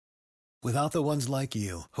Without the ones like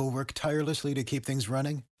you, who work tirelessly to keep things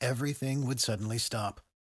running, everything would suddenly stop.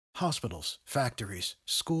 Hospitals, factories,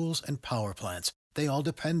 schools, and power plants, they all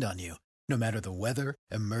depend on you. No matter the weather,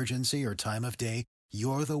 emergency, or time of day,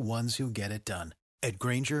 you're the ones who get it done. At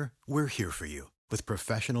Grainger, we're here for you with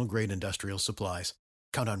professional-grade industrial supplies.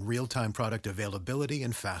 Count on real-time product availability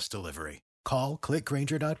and fast delivery. Call,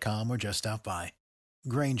 clickgrainger.com, or just stop by.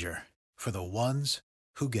 Grainger, for the ones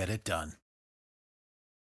who get it done.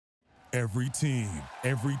 Every team,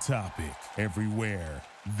 every topic, everywhere.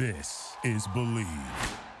 This is Believe.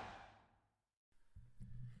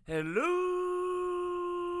 Hello,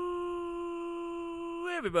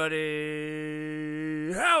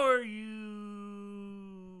 everybody. How are you?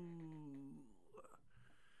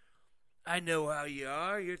 I know how you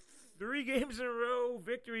are. You're 3 games in a row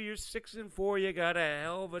victory. You're 6-4. You got a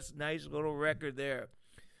hell of a nice little record there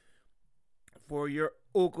for your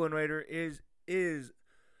Oakland Raider is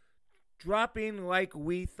dropping like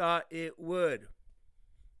we thought it would.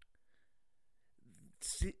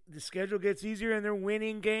 The schedule gets easier and they're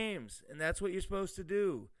winning games, and that's what you're supposed to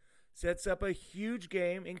do. Sets up a huge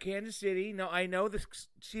game in Kansas City. Now, I know the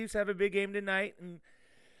Chiefs have a big game tonight in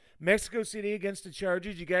Mexico City against the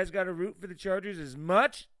Chargers. You guys got to root for the Chargers as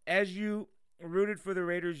much as you rooted for the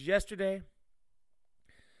Raiders yesterday.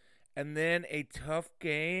 And then a tough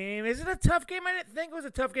game. Is it a tough game? I didn't think it was a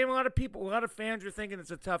tough game. A lot of fans are thinking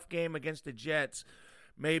it's a tough game against the Jets.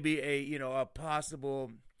 Maybe a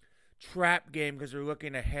possible trap game because they're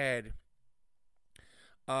looking ahead.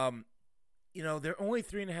 They're only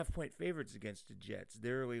 3.5-point favorites against the Jets,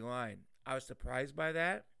 their early line. I was surprised by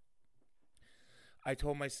that. I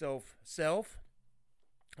told myself,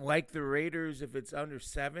 like the Raiders if it's under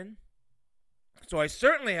 7. So I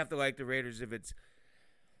certainly have to like the Raiders if it's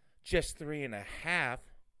just 3.5.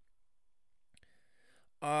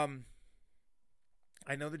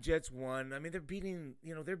 I know the Jets won. I mean, they're beating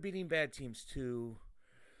bad teams too.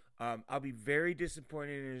 I'll be very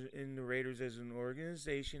disappointed in the Raiders as an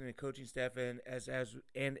organization and a coaching staff and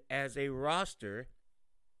as a roster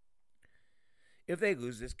if they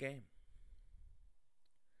lose this game.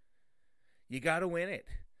 You got to win it.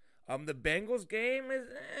 The Bengals game is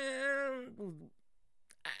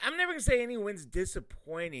I'm never going to say any win's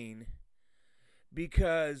disappointing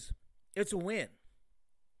because it's a win.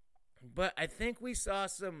 But I think we saw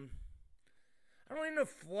some, I don't even know,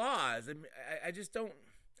 flaws. I mean, I just don't.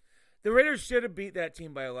 The Raiders should have beat that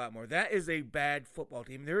team by a lot more. That is a bad football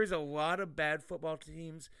team. There is a lot of bad football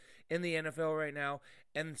teams in the NFL right now.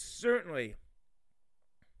 And certainly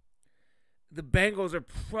the Bengals are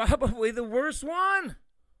probably the worst one.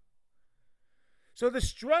 So the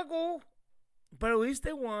struggle, but at least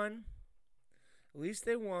they won. At least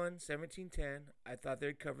they won 17-10. I thought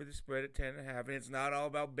they'd cover the spread at 10.5. And it's not all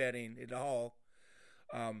about betting at all.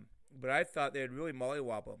 But I thought they'd really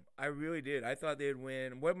mollywop them. I really did. I thought they'd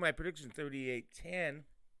win. What my prediction? 38-10.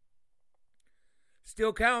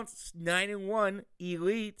 Still counts. 9-1.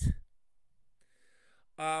 Elite.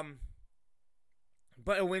 But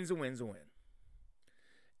a win's a win.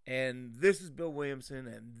 And this is Bill Williamson,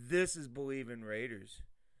 and this is Believe in Raiders.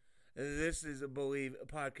 This is a Believe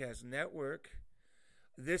Podcast Network.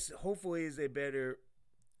 This hopefully is a better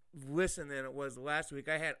listen than it was last week.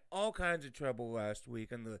 I had all kinds of trouble last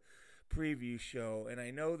week on the preview show, and I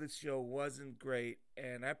know the show wasn't great,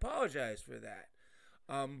 and I apologize for that.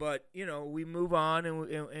 But we move on,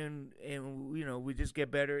 and we just get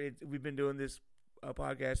better. We've been doing this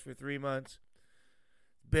podcast for 3 months.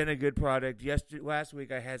 Been a good product. Last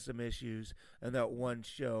week I had some issues on that one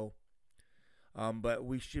show, but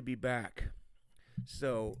we should be back.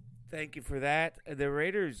 So thank you for that. The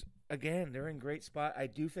Raiders, again, they're in great spot. I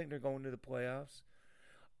do think they're going to the playoffs.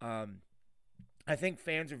 I think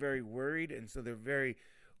fans are very worried, and so they're very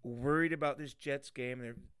worried about this Jets game.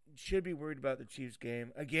 They should be worried about the Chiefs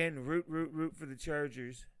game. Again, root for the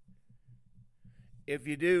Chargers. If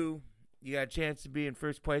you do, you got a chance to be in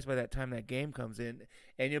first place by that time that game comes in,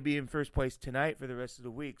 and you'll be in first place tonight for the rest of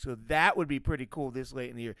the week. So that would be pretty cool this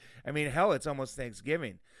late in the year. I mean, hell, it's almost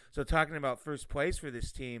Thanksgiving. So talking about first place for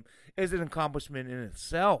this team is an accomplishment in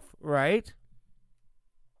itself, right?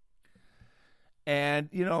 And,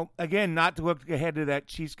 again, not to look ahead to that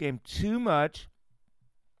Chiefs game too much,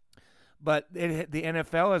 but the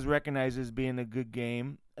NFL has recognized it as being a good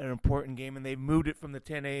game, an important game, and they've moved it from the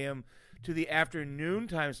 10 a.m. to the afternoon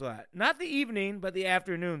time slot. Not the evening, but the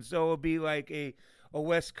afternoon. So it'll be like a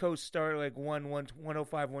West Coast start, like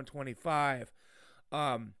 105, 125.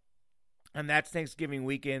 And that's Thanksgiving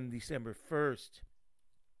weekend, December 1st.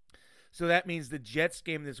 So that means the Jets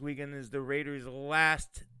game this weekend is the Raiders'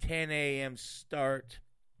 last 10 a.m. start.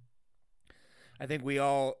 I think we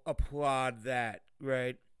all applaud that,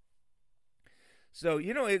 right? So,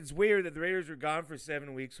 it's weird that the Raiders were gone for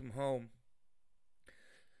 7 weeks from home.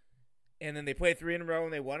 And then they played 3 in a row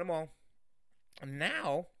and they won them all. And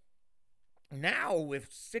now with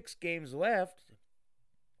 6 games left,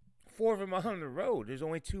 4 of them on the road. There's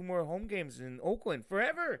only 2 more home games in Oakland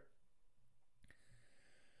forever.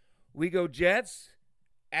 We go Jets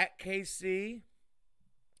at KC,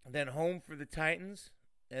 then home for the Titans,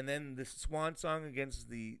 and then the swan song against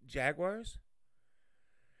the Jaguars,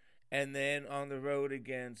 and then on the road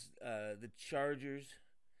against the Chargers,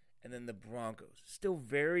 and then the Broncos. Still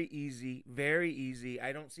very easy, very easy.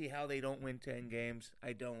 I don't see how they don't win 10 games.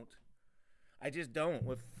 I don't. I just don't.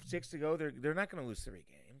 With 6 to go, they're not going to lose 3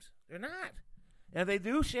 games. They're not. And if they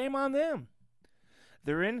do, shame on them.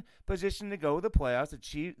 They're in position to go to the playoffs. The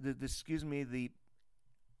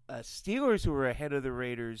Steelers, who are ahead of the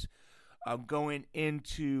Raiders going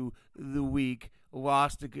into the week,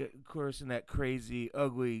 lost, of course, in that crazy,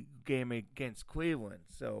 ugly game against Cleveland.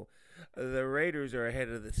 So the Raiders are ahead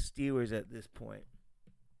of the Steelers at this point.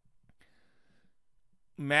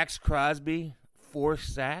 Max Crosby, 4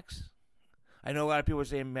 sacks. I know a lot of people are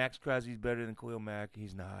saying Max Crosby's better than Khalil Mack.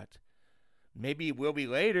 He's not. Maybe he will be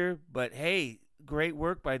later, but hey, great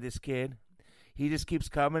work by this kid. He just keeps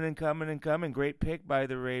coming and coming and coming. Great pick by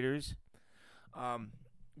the Raiders.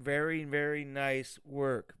 Very, very nice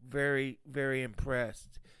work. Very, very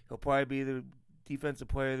impressed. He'll probably be the defensive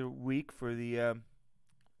player of the week for the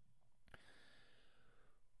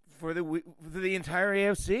entire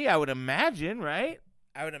AFC, I would imagine, right?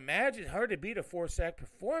 I would imagine. Hard to beat a 4-sack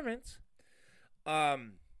performance. The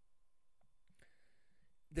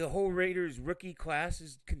whole Raiders rookie class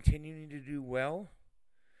is continuing to do well.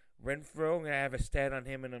 Renfro, I'm going to have a stat on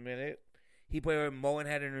him in a minute. He played with Mullen,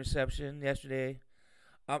 had an interception yesterday.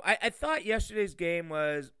 I thought yesterday's game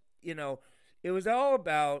was, it was all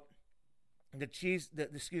about the Chiefs, the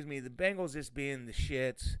Bengals just being the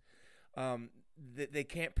shits. They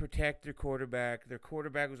can't protect their quarterback. Their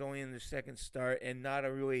quarterback was only in their second start and not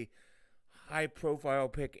a really high-profile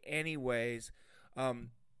pick anyways.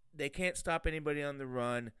 They can't stop anybody on the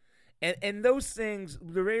run. And those things,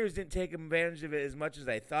 the Raiders didn't take advantage of it as much as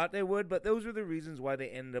I thought they would, but those are the reasons why they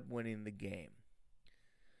ended up winning the game.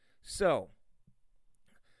 So,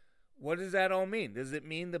 what does that all mean? Does it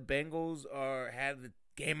mean the Bengals have the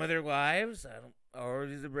game of their lives? Or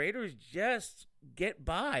does the Raiders just get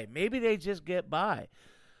by? Maybe they just get by.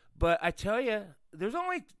 But I tell you, there's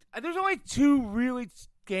only 2 really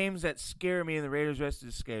games that scare me in the Raiders' rest of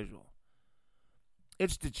the schedule.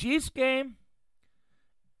 It's the Chiefs game,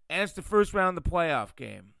 and it's the first round of the playoff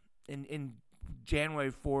game in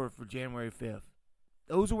January 4th or January 5th.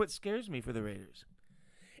 Those are what scares me for the Raiders.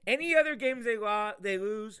 Any other games they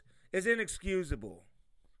lose is inexcusable.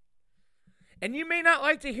 And you may not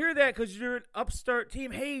like to hear that because you're an upstart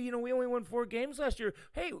team. Hey, we only won 4 games last year.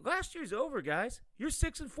 Hey, last year's over, guys. You're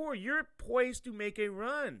 6-4. You're poised to make a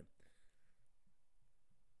run.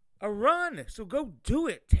 A run. So go do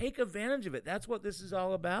it. Take advantage of it. That's what this is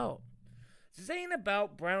all about. This ain't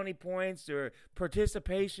about brownie points or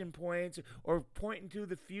participation points or pointing to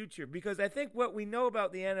the future. Because I think what we know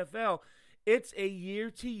about the NFL, it's a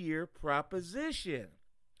year-to-year proposition.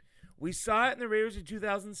 We saw it in the Raiders in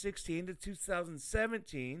 2016 to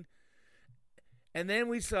 2017. And then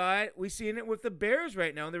we're seeing it with the Bears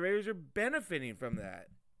right now. And the Raiders are benefiting from that.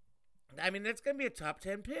 I mean, that's going to be a top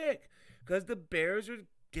 10 pick. Because the Bears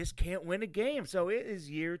just can't win a game. So it is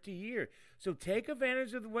year to year. So take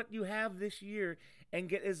advantage of what you have this year and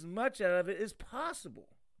get as much out of it as possible.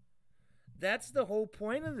 That's the whole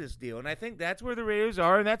point of this deal. And I think that's where the Raiders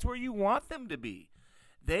are, and that's where you want them to be.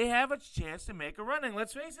 They have a chance to make a run. And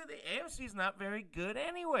let's face it, the AFC is not very good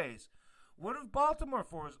anyways. What if Baltimore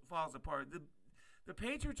falls apart? The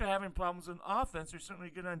Patriots are having problems on offense. They're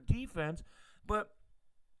certainly good on defense. But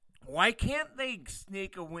why can't they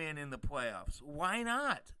sneak a win in the playoffs? Why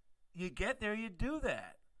not? You get there, you do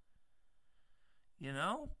that.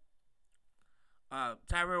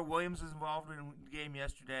 Tyrell Williams was involved in the game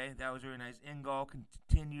yesterday. That was very nice. Engall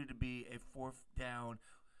continued to be a 4th down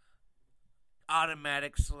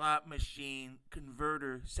automatic slot machine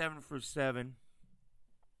converter, 7 for 7.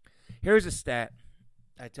 Here's a stat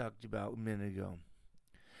I talked about a minute ago.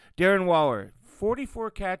 Darren Waller,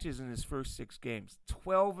 44 catches in his first 6 games,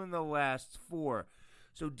 12 in the last 4.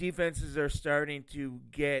 So defenses are starting to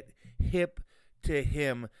get hip to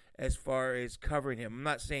him as far as covering him. I'm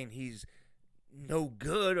not saying he's no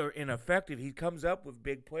good or ineffective. He comes up with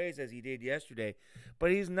big plays as he did yesterday,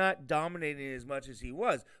 but he's not dominating as much as he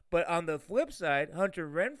was. But on the flip side, Hunter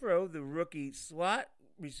Renfrow, the rookie slot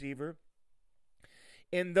receiver,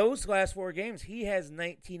 In those last 4 games, he has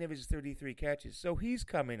 19 of his 33 catches. So he's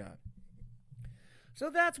coming on. So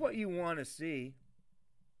that's what you want to see.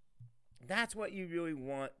 That's what you really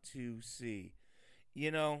want to see.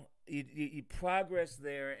 You progress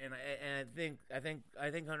there, and I think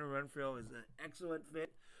Hunter Renfrow is an excellent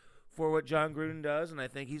fit for what John Gruden does, and I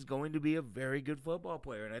think he's going to be a very good football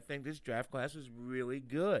player. And I think this draft class is really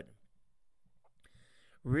good,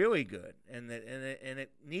 really good, and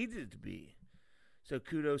it needed to be. So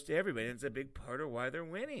kudos to everybody. And it's a big part of why they're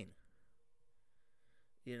winning.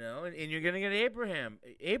 And you're going to get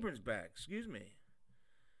Abrams back. Excuse me.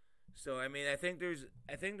 So I mean, I think there's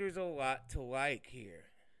a lot to like here,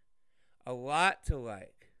 a lot to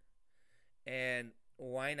like, and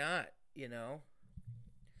why not?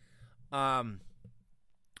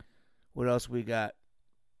 What else we got?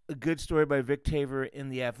 A good story by Vic Tavor in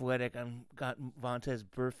The Athletic. Got Vontaze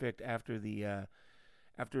Burfict after the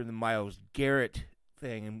Myles Garrett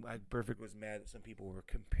thing, and Burfict was mad that some people were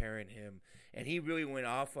comparing him, and he really went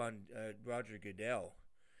off on Roger Goodell.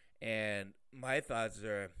 And my thoughts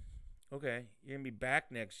are, okay, you're gonna be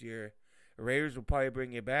back next year. The Raiders will probably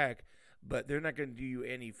bring you back, but they're not gonna do you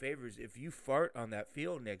any favors. If you fart on that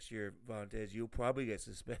field next year, Vontaze, you'll probably get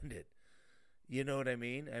suspended. You know what I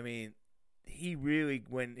mean? I mean, he really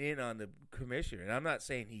went in on the commissioner, and I'm not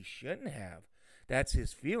saying he shouldn't have. That's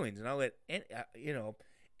his feelings, and I'll let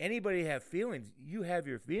anybody have feelings. You have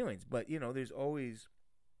your feelings, but there's always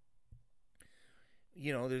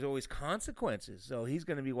consequences. So he's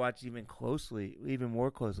going to be watched even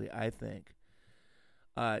more closely, I think.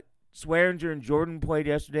 Swearinger and Jordan played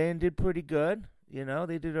yesterday and did pretty good.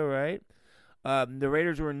 They did all right. The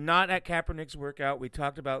Raiders were not at Kaepernick's workout. We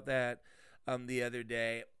talked about that the other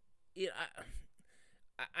day.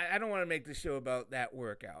 I don't want to make the show about that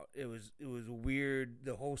workout. It was weird.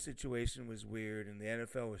 The whole situation was weird, and the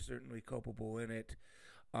NFL was certainly culpable in it.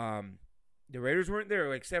 The Raiders weren't there.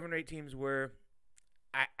 Like 7 or 8 teams were.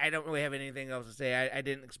 I don't really have anything else to say. I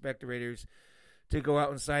didn't expect the Raiders to go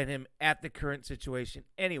out and sign him at the current situation.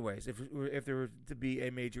 Anyways, if there were to be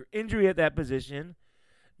a major injury at that position,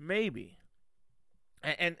 maybe.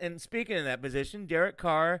 And speaking of that position, Derek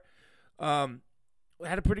Carr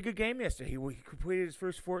had a pretty good game yesterday. He completed his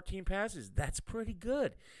first 14 passes. That's pretty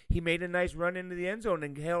good. He made a nice run into the end zone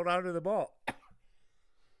and held on to the ball.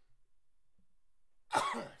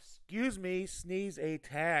 Excuse me, sneeze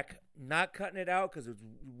attack. Not cutting it out because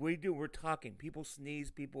we're talking. People sneeze,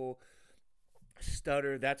 people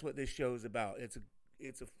stutter. That's what this show is about. It's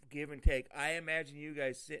a give and take. I imagine you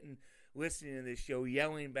guys sitting, listening to this show,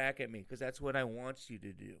 yelling back at me because that's what I want you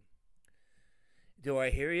to do. Do I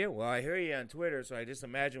hear you? Well, I hear you on Twitter, so I just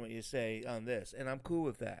imagine what you say on this, and I'm cool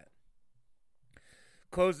with that.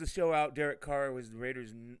 Close the show out. Derek Carr was the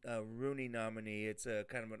Raiders' Rooney nominee. It's a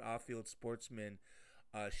kind of an off-field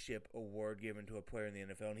sportsmanship award given to a player in the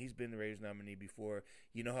NFL, and he's been the Raiders' nominee before.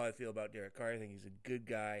 You know how I feel about Derek Carr. I think he's a good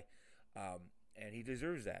guy, and he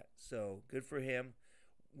deserves that. So good for him.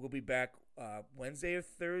 We'll be back Wednesday or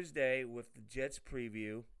Thursday with the Jets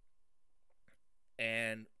preview,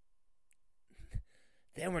 and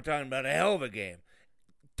then we're talking about a hell of a game.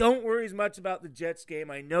 Don't worry as much about the Jets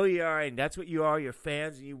game. I know you are, and that's what you are. You're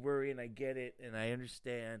fans, and you worry, and I get it, and I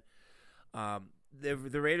understand.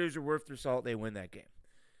 The Raiders are worth their salt. They win that game.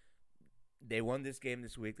 They won this game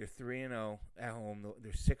this week. They're 3-0 at home.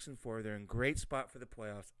 They're 6-4. They're in great spot for the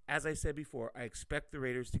playoffs. As I said before, I expect the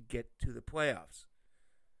Raiders to get to the playoffs.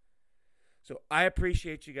 So I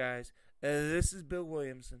appreciate you guys. This is Bill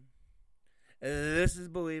Williamson. This is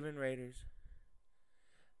Believe in Raiders.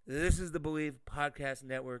 This is the Believe Podcast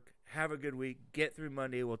Network. Have a good week. Get through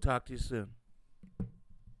Monday. We'll talk to you soon.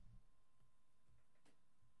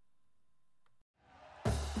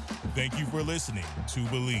 Thank you for listening to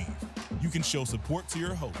Believe. You can show support to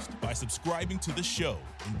your host by subscribing to the show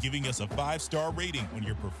and giving us a 5-star rating on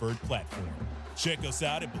your preferred platform. Check us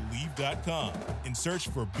out at Believe.com and search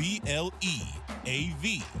for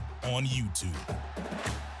BLEAV on YouTube.